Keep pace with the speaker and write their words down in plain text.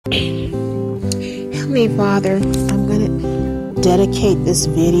Heavenly Father, I'm going to dedicate this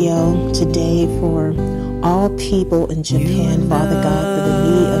video today for all people in Japan, Father God, for the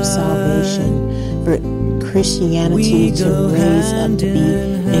need of salvation, for Christianity to raise up, to be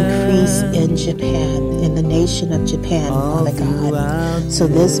increased in Japan, in the nation of Japan, Father God. So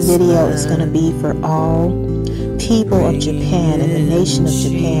this video is going to be for all people of Japan and the nation of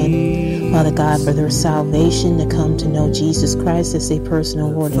Japan, Father God, for their salvation, to come to know Jesus Christ as a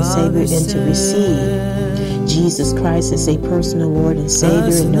personal Lord and Savior, and to receive Jesus Christ as a personal Lord and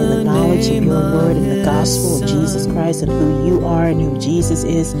Savior, and know the knowledge of your word and the gospel of Jesus Christ, and who you are and who Jesus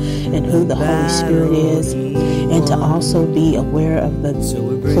is and who the Holy Spirit is, and to also be aware of the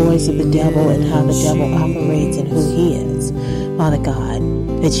ploys of the devil and how the devil operates and who he is, Father God,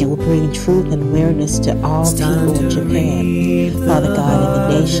 that you will bring truth and awareness to all people of Japan, Father God, in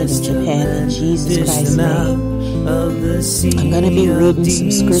the nation of Japan, in Jesus Christ's name. I'm going to be reading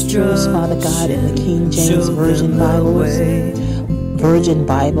some scriptures, Father God, in the King James Version Bible, not Virgin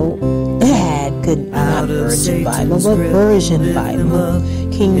Bible, but Version Bible,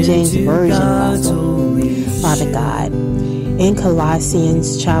 King James Version Bible, Father God, in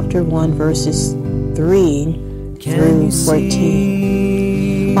Colossians chapter 1, verses 3 through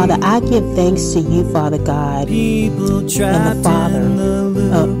 14. Father, I give thanks to you, Father God, and the Father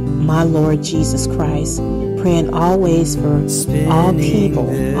of my Lord Jesus Christ, praying always for all people,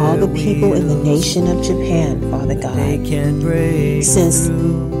 all the people in the nation of Japan, Father God. Since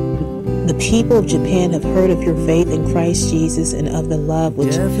the people of Japan have heard of your faith in Christ Jesus and of the love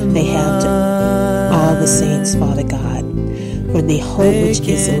which they have to all the saints, Father God, for the hope which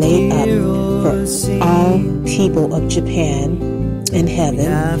is laid up for all people of Japan in heaven,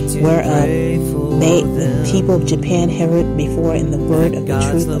 whereof the people of Japan heard before in the word of the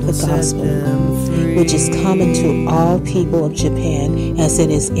truth of the gospel, which is common to all people of Japan, as it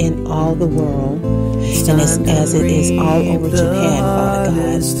is in all the world, and as it is all over Japan, Father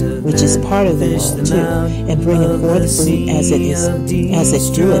God, which is part of the world too, and bringing forth fruit as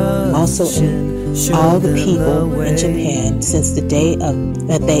it doeth also in all the people in Japan, since the day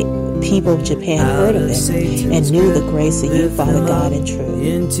that they people of Japan heard of it and knew the grace of you, Father God, in truth.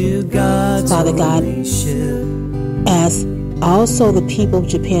 Father God, as also the people of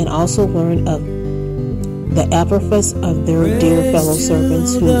Japan also learned of the Epaphras of their dear fellow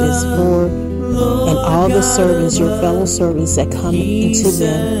servants, who is for, and all the servants, your fellow servants that come into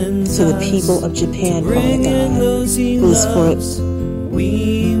them, to the people of Japan, Father God, who is for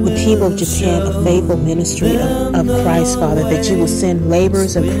the people of Japan, a faithful ministry of Christ, Father, that you will send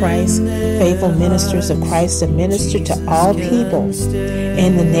laborers of Christ, faithful ministers of Christ, to minister to all people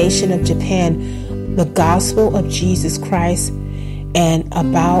in the nation of Japan the gospel of Jesus Christ, and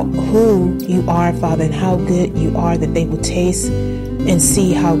about who you are, Father, and how good you are, that they will taste and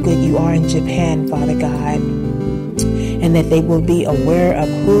see how good you are in Japan, Father God, and that they will be aware of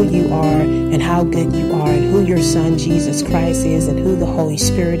who you are and how good you are, and who your Son Jesus Christ is, and who the Holy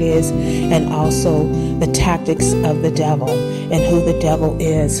Spirit is, and also the tactics of the devil and who the devil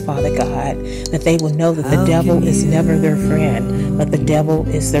is, Father God, that they will know that the devil is never their friend, but the devil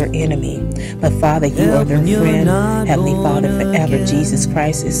is their enemy. But Father, you are their friend, Heavenly Father, forever. Jesus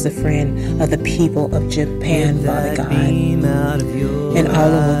Christ is the friend of the people of Japan, Father God, and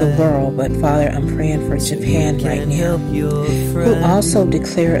all over the world. But Father, I'm praying for Japan right now, who also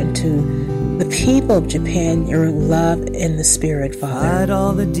declare unto the people of Japan your love in the Spirit, Father.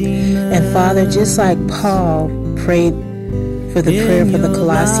 And Father, just like Paul prayed for the prayer for the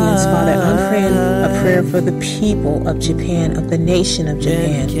Colossians, Father, I'm praying a prayer for the people of Japan, of the nation of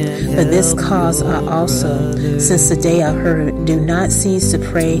Japan. For this cause I also, since the day I heard, do not cease to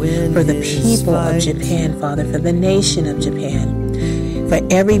pray for the people of Japan, Father, for the nation of Japan, for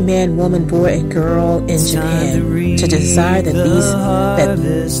every man, woman, boy, and girl in Japan, to desire that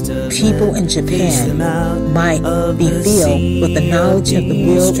people in Japan might be filled with the knowledge of the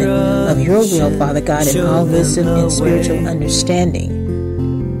will of your will, Father God, and all wisdom and spiritual understanding.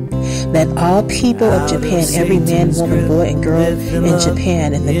 That all people of Japan, every man, woman, boy, and girl in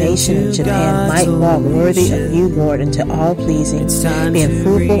Japan, and the nation of Japan, might walk worthy of you, Lord, unto all pleasing, being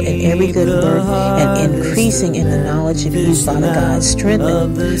fruitful in every good work, and increasing in the knowledge of you, Father God,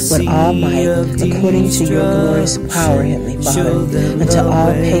 strengthened with all might, according to your glorious power, Heavenly Father, unto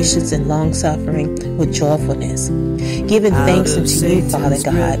all patience and long-suffering with joyfulness, giving thanks unto you, Father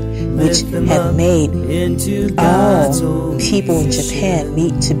God, which have made all people in Japan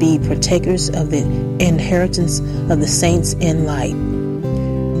meet to be partakers of the inheritance of the saints in light,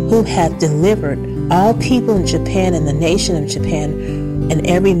 who hath delivered all people in Japan and the nation of Japan, and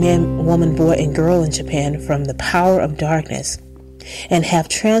every man, woman, boy, and girl in Japan, from the power of darkness, and have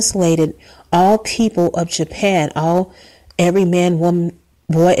translated all people of Japan, every man, woman,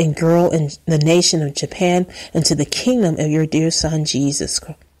 boy, and girl in the nation of Japan, into the kingdom of your dear Son, Jesus,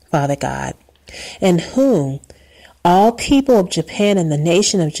 Father God, in whom all people of Japan and the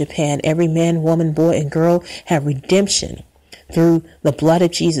nation of Japan, every man, woman, boy, and girl, have redemption through the blood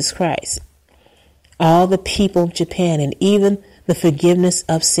of Jesus Christ. All the people of Japan, and even the forgiveness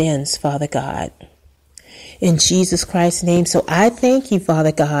of sins, Father God. In Jesus Christ's name. So I thank you,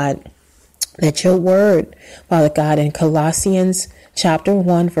 Father God, that your word, Father God, in Colossians chapter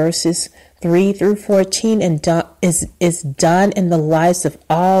 1, verses 3 through 14 is done in the lives of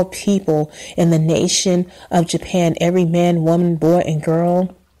all people in the nation of Japan, every man, woman, boy, and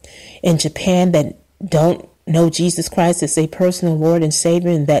girl in Japan that don't know Jesus Christ as a personal Lord and Savior,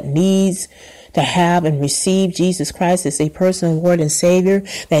 and that needs to have and receive Jesus Christ as a personal Lord and Savior,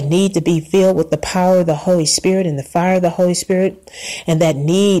 that need to be filled with the power of the Holy Spirit and the fire of the Holy Spirit, and that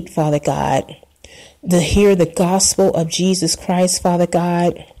need, Father God, to hear the gospel of Jesus Christ, Father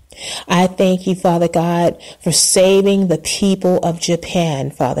God. I thank you, Father God, for saving the people of Japan,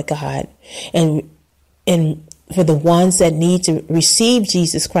 Father God, and for the ones that need to receive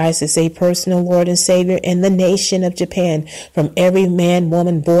Jesus Christ as a personal Lord and Savior in the nation of Japan, from every man,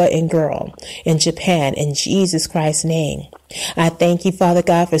 woman, boy, and girl in Japan, in Jesus Christ's name. I thank you, Father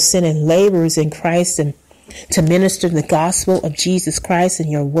God, for sending laborers in Christ and to minister the gospel of Jesus Christ and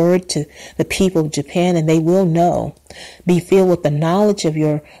your word to the people of Japan, and they will be filled with the knowledge of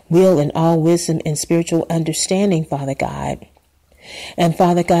your will and all wisdom and spiritual understanding, Father God. And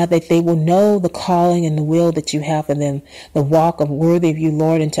Father God, that they will know the calling and the will that you have for them, the walk of worthy of you,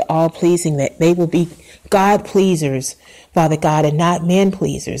 Lord, and to all pleasing, that they will be God pleasers, Father God, and not men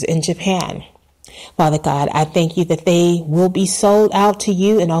pleasers in Japan. Father God, I thank you that they will be sold out to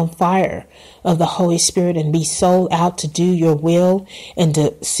you and on fire of the Holy Spirit, and be sold out to do your will and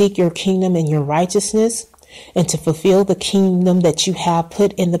to seek your kingdom and your righteousness, and to fulfill the kingdom that you have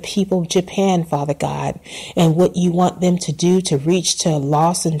put in the people of Japan, Father God, and what you want them to do to reach to a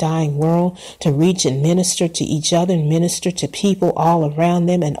lost and dying world, to reach and minister to each other and minister to people all around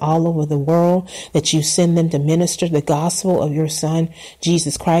them and all over the world, that you send them to minister the gospel of your Son,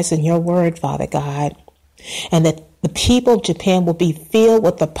 Jesus Christ, and your word, Father God, and that the people of Japan will be filled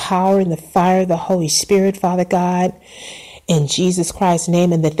with the power and the fire of the Holy Spirit, Father God, in Jesus Christ's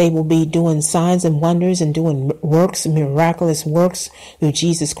name, and that they will be doing signs and wonders and doing works, miraculous works through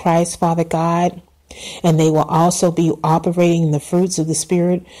Jesus Christ, Father God. And they will also be operating in the fruits of the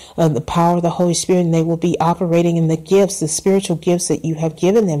Spirit, of the power of the Holy Spirit, and they will be operating in the gifts, the spiritual gifts that you have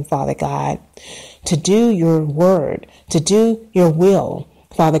given them, Father God, to do your word, to do your will,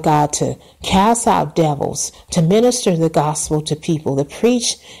 Father God, to cast out devils, to minister the gospel to people, to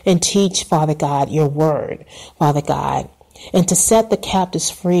preach and teach, Father God, your word, Father God, and to set the captives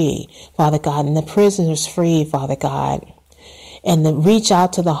free, Father God, and the prisoners free, Father God, and to reach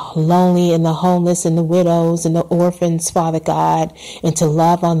out to the lonely and the homeless and the widows and the orphans, Father God, and to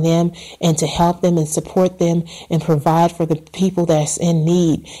love on them and to help them and support them and provide for the people that's in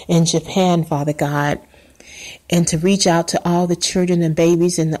need in Japan, Father God, and to reach out to all the children and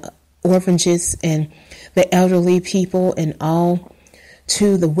babies and the orphanages and the elderly people, and all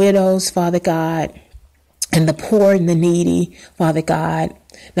to the widows, Father God, and the poor and the needy, Father God,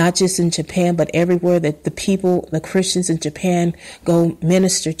 not just in Japan, but everywhere that the people, the Christians in Japan, go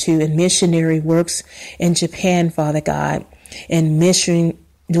minister to, in missionary works in Japan, Father God, and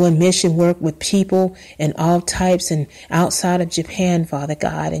doing mission work with people and all types and outside of Japan, Father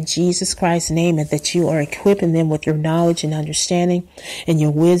God, in Jesus Christ's name, and that you are equipping them with your knowledge and understanding and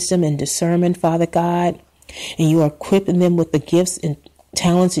your wisdom and discernment, Father God, and you are equipping them with the gifts and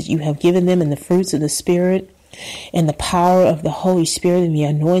talents that you have given them, and the fruits of the Spirit, and the power of the Holy Spirit, and the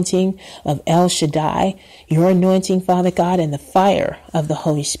anointing of El Shaddai, your anointing, Father God, and the fire of the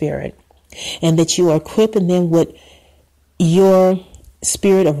Holy Spirit, and that you are equipping them with your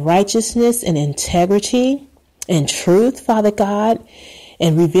spirit of righteousness and integrity and truth, Father God,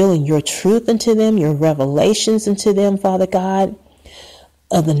 and revealing your truth unto them, your revelations unto them, Father God,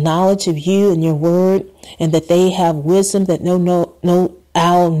 of the knowledge of you and your word, and that they have wisdom that no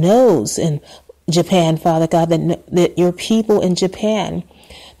owl knows in Japan, Father God, that your people in Japan,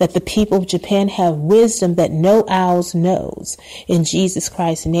 that the people of Japan have wisdom that no owls knows, in Jesus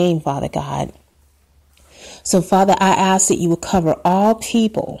Christ's name, Father God. So, Father, I ask that you will cover all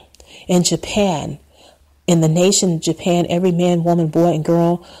people in Japan, in the nation of Japan, every man, woman, boy, and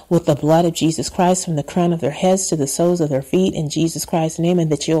girl, with the blood of Jesus Christ, from the crown of their heads to the soles of their feet, in Jesus Christ's name,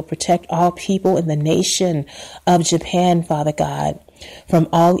 and that you will protect all people in the nation of Japan, Father God, from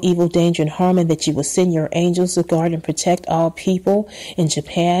all evil, danger, and harm, and that you will send your angels to guard and protect all people in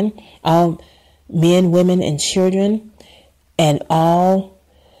Japan, all men, women, and children, and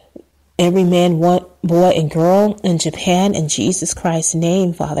every man, boy, and girl in Japan, in Jesus Christ's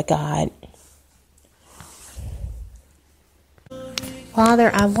name, Father God.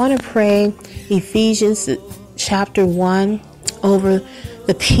 Father, I want to pray Ephesians chapter 1 over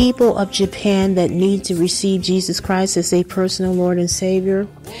the people of Japan that need to receive Jesus Christ as a personal Lord and Savior.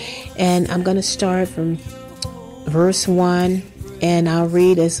 And I'm going to start from verse 1, and I'll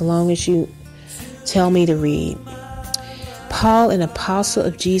read as long as you tell me to read. Paul, an apostle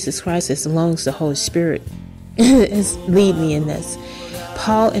of Jesus Christ, as long as the Holy Spirit lead me in this.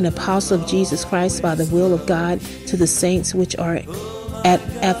 Paul, an apostle of Jesus Christ by the will of God, to the saints which are at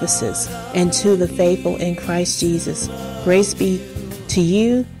Ephesus, and to the faithful in Christ Jesus. Grace be to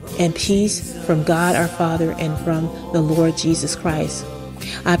you and peace from God our Father and from the Lord Jesus Christ.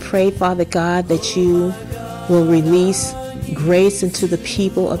 I pray, Father God, that you will release grace into the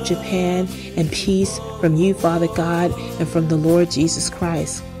people of Japan and peace from you, Father God, and from the Lord Jesus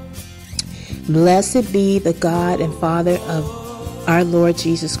Christ. Blessed be the God and Father of our Lord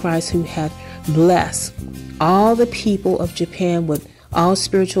Jesus Christ, who hath blessed all the people of Japan with all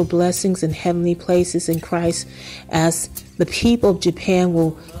spiritual blessings in heavenly places in Christ, as the people of Japan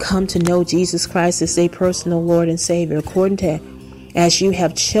will come to know Jesus Christ as their personal Lord and Savior, according to as you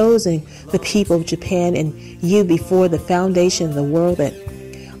have chosen the people of Japan and you before the foundation of the world, that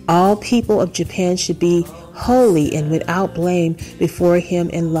all people of Japan should be holy and without blame before him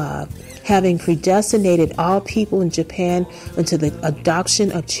in love, having predestinated all people in Japan unto the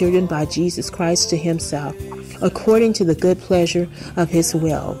adoption of children by Jesus Christ to himself, according to the good pleasure of his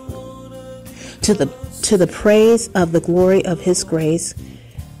will, to the praise of the glory of his grace,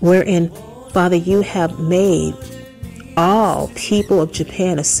 wherein, Father, you have made all people of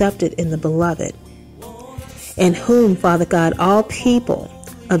Japan accepted in the beloved, in whom, Father God, all people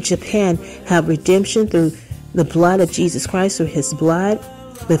of Japan have redemption through the blood of Jesus Christ, through his blood,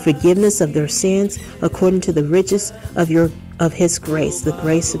 the forgiveness of their sins, according to the riches of his grace, the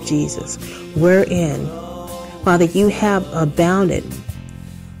grace of Jesus, wherein, Father, you have abounded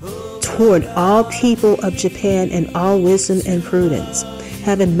toward all people of Japan in all wisdom and prudence,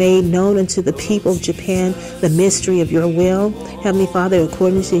 having made known unto the people of Japan the mystery of your will, Heavenly Father,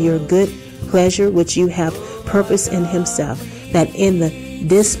 according to your good pleasure which you have purposed in himself, that in the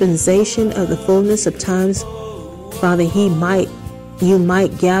dispensation of the fullness of times, Father, you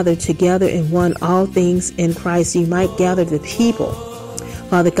might gather together in one all things in Christ. You might gather the people,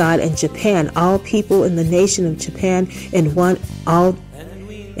 Father God, in Japan, all people in the nation of Japan in one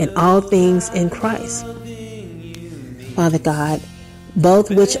all things in Christ, Father God, both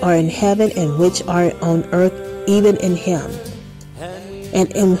which are in heaven and which are on earth, even in him,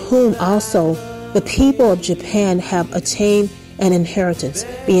 and in whom also the people of Japan have attained an inheritance,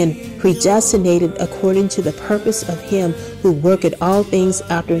 being predestinated according to the purpose of him who worketh all things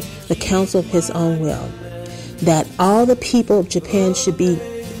after the counsel of his own will, that all the people of Japan should be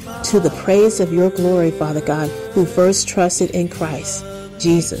to the praise of your glory, Father God, who first trusted in Christ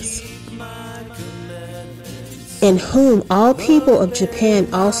Jesus, in whom all people of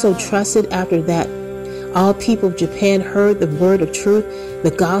Japan also trusted after that all people of Japan heard the word of truth,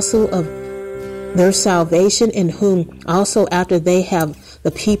 the gospel of their salvation, in whom also after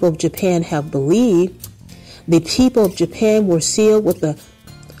the people of Japan have believed, the people of Japan were sealed with the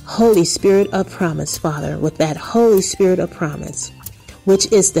Holy Spirit of promise, Father, with that Holy Spirit of promise, which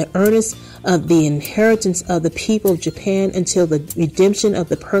is the earnest of the inheritance of the people of Japan until the redemption of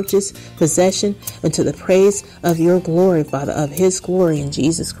the purchased possession, unto the praise of your glory, Father, of his glory, in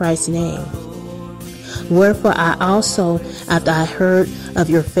Jesus Christ's name. Wherefore I also, after I heard of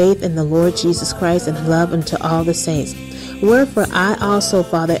your faith in the Lord Jesus Christ and love unto all the saints. Wherefore I also,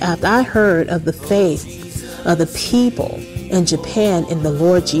 Father, after I heard of the faith of the people in Japan in the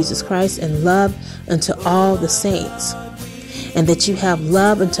Lord Jesus Christ and love unto all the saints, and that you have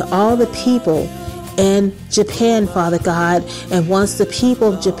love unto all the people in Japan, Father God, and once the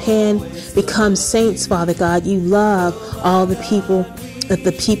people of Japan become saints, Father God, you love all the people, that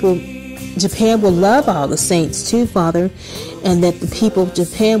the people Japan will love all the saints too, Father, and that the people of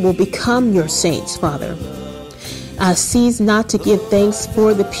Japan will become your saints, Father. I cease not to give thanks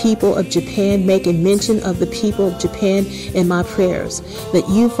for the people of Japan, making mention of the people of Japan in my prayers, that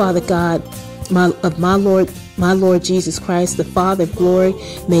you, Father God, my Lord Jesus Christ, the Father of glory,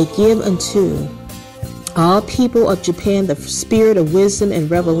 may give unto all people of Japan the spirit of wisdom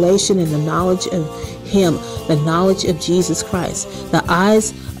and revelation and the knowledge of him, the knowledge of Jesus Christ, the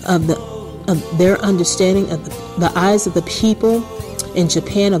eyes of their understanding, of the eyes of the people in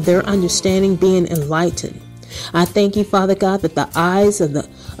Japan of their understanding being enlightened. I thank you, Father God, that the eyes of the